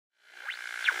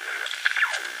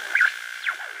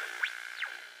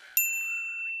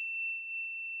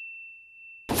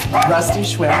Rusty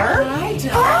Schwimmer. Hi,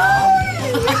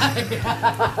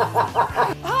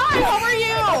 Hi, how are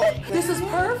you? This is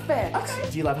perfect. Okay.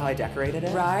 Do you love how I decorated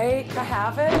it? Right? Can I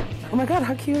have it? Oh my God,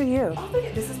 how cute are you? Oh,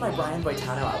 look, this is my Brian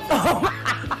Boitano outfit.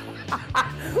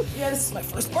 Yeah, this is my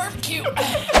first barbecue.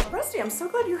 Rusty, I'm so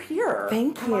glad you're here.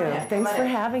 Thank you. Thanks for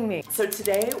having me. So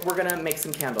today we're gonna make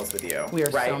some candles with you. We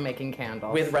are so making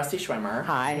candles. With Rusty Schwimmer.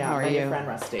 Hi, how are my you? new friend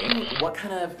Rusty. What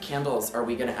kind of candles are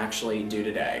we gonna actually do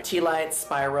today? Tea lights,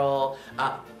 spiral,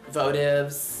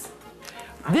 votives.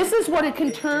 This is what it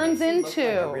can turn into. Look like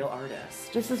a real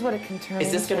artist. This is what it can turn into.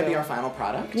 Is this going to be our final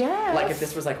product? Yes. Like if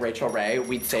this was like Rachel Ray,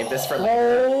 we'd save this for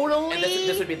later. Totally. And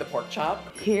this would be the pork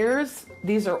chop.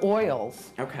 These are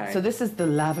oils. Okay. So this is the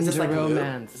lavender like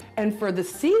romance. And for the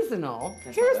seasonal,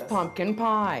 here's pumpkin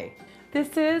pie.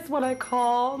 This is what I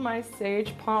call my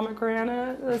sage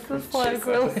pomegranate. This is like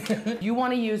really. You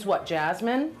want to use what,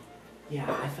 jasmine?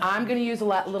 Yeah. I'm going to use a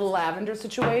little lavender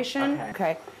situation.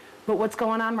 Okay. But what's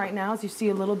going on right now is you see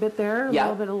a little bit there, a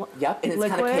little bit of and it's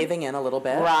liquid. kind of caving in a little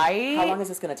bit. Right. How long is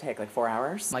this going to take? Like 4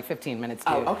 hours? Like 15 minutes,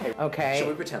 dude. Oh, okay. Okay. Should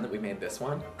we pretend that we made this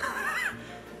one?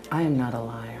 I am not a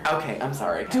liar. Okay, I'm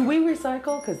sorry. Do we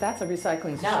recycle? Because that's a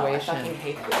recycling situation. No, I fucking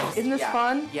hate this. Isn't this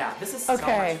fun? Yeah, this is so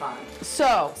much fun.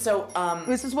 So, So,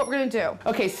 this is what we're gonna do.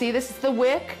 Okay, see, this is the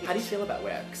wick. How do you feel about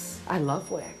wicks? I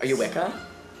love wicks. Are you Wicca?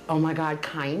 Oh my God,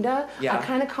 kinda. Yeah. I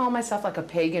kinda call myself like a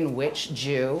pagan witch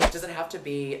Jew. Does it have to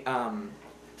be,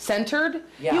 Centered?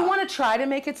 Yeah. You want to try to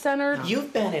make it centered?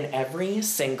 You've been in every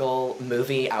single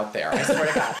movie out there. I swear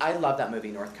to God. I love that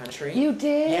movie, North Country. You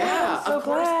did? Yeah, I'm so of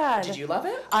course. glad. Did you love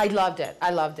it? I loved it.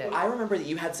 I loved it. I remember that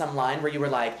you had some line where you were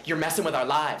like, "You're messing with our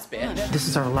lives, bitch." This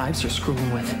is our lives you're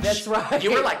screwing with. That's right.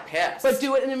 You were like pissed. But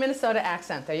do it in a Minnesota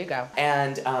accent. There you go.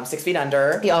 And 6 Feet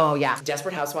Under. Oh, yeah.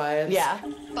 Desperate Housewives. Yeah.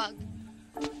 Bug.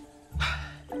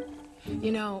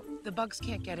 You know, the bugs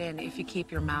can't get in if you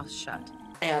keep your mouth shut.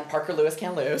 And Parker Lewis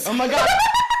Can't Lose. Oh my God.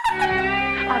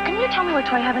 Can you tell me where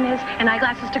Toy Heaven is, and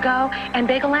Eyeglasses to Go, and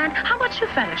Bagel Land? How much you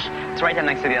finish? It's right down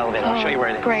next to the elevator. I'll show you where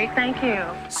it is. Great, thank you.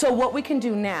 So what we can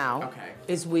do now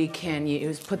is we can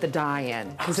put the dye in,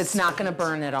 because it's not going to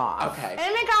burn it off. Okay.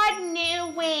 Oh my God,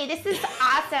 no way. This is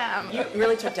awesome. You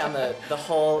really took down the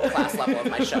whole class level of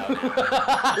my show now.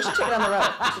 We should take it on the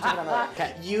road. We should take it on the road.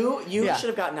 Okay. You should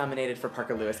have gotten nominated for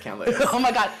Parker Lewis Can't Lose. Oh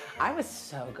my God. I was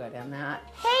so good in that.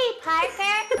 Hey,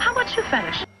 Parker. How much you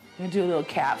finish? I'm gonna do a little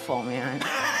catful, man.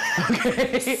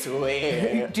 Okay.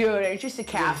 Sweet. Dude, it's just a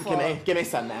catful. Give me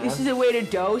some, man. This is a way to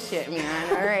dose it,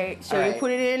 man. All right. So you put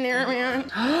it in there,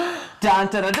 man. Dun,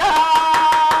 da, da, da!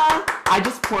 I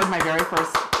just poured my very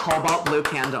first cobalt blue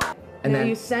candle. And then then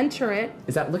you center it.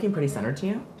 Is that looking pretty centered to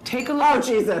you? Take a look. Oh,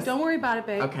 Jesus. Don't worry about it,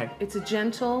 babe. Okay. It's a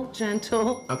gentle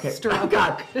stroke. Oh,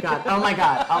 God. Oh, my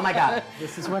God. Oh, my God.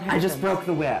 This is what I happens. just broke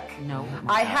the wick. No.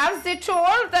 I have the tool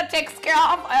that takes care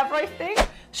of everything.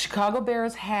 Chicago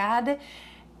Bears had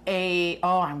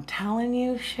I'm telling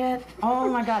you shit. Oh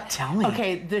my God. Tell me.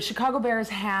 Okay, the Chicago Bears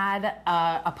had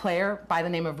a player by the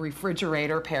name of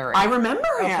Refridgerette Perry. I remember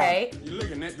him. Okay. You're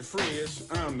looking at the fridge,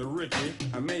 I'm the Ricky.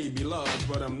 I may be large,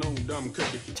 but I'm no dumb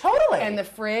cookie. Totally. And the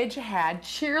fridge had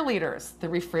cheerleaders, the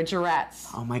Refridgerettes.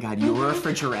 Oh my God, you were a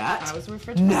Refridgerette? I was a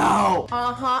Refridgerette. No.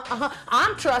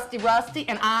 I'm Trusty Rusty,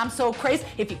 and I'm so crazy.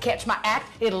 If you catch my act,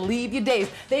 it'll leave you dazed.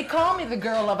 They call me the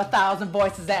girl of 1,000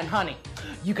 voices, and honey,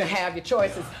 you can have your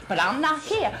choices, but I'm not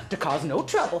here to cause no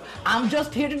trouble. I'm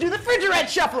just here to do the Refridgerette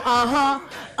shuffle. And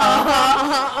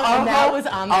that was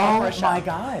on the Oprah Show. Oh my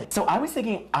God. So I was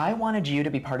thinking I wanted you to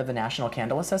be part of the National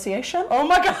Candle Association. Oh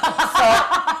my God. So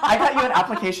I got you an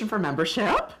application for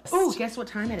membership. Ooh, guess what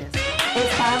time it is?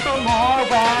 It's time for more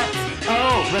wax.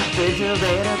 Oh,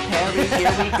 Refridgerette Perry,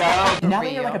 here we go. Now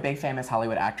that you're like a big famous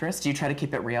Hollywood actress, do you try to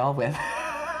keep it real with...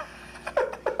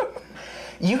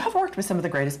 You have worked with some of the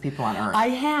greatest people on earth. I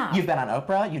have. You've been on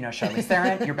Oprah, you know Charlize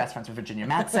Theron, you're best friends with Virginia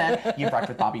Madsen, you've worked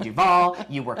with Bobby Duvall,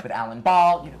 you worked with Alan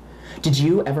Ball. Did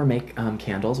you ever make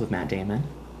candles with Matt Damon?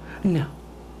 No.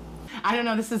 I don't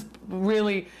know, this is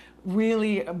really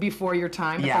before your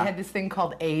time, but I had this thing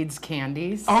called AIDS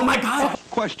candies. Oh my God!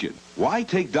 Question, why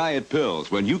take diet pills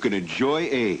when you can enjoy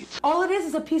AIDS? All it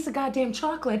is a piece of goddamn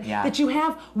chocolate that you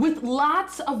have with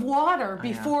lots of water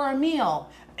before a meal.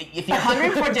 If you're hungry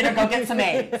before dinner, go get some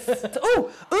AIDS.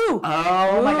 Ooh! Oh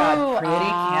my God,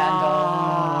 pretty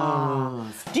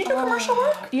candles. Do you do commercial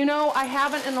work? You know, I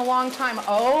haven't in a long time.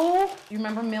 Oh, you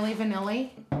remember Milli Vanili?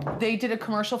 They did a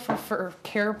commercial for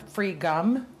Carefree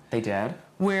Gum. They did?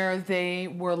 Where they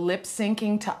were lip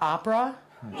syncing to opera.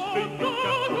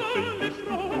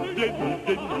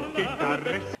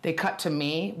 They cut to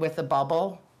me with a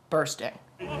bubble bursting.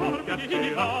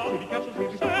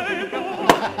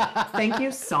 Thank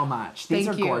you so much. These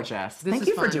Thank are you. gorgeous. This Thank is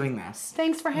you for fun. doing this.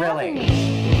 Thanks for having Really.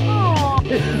 me.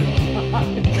 Aw.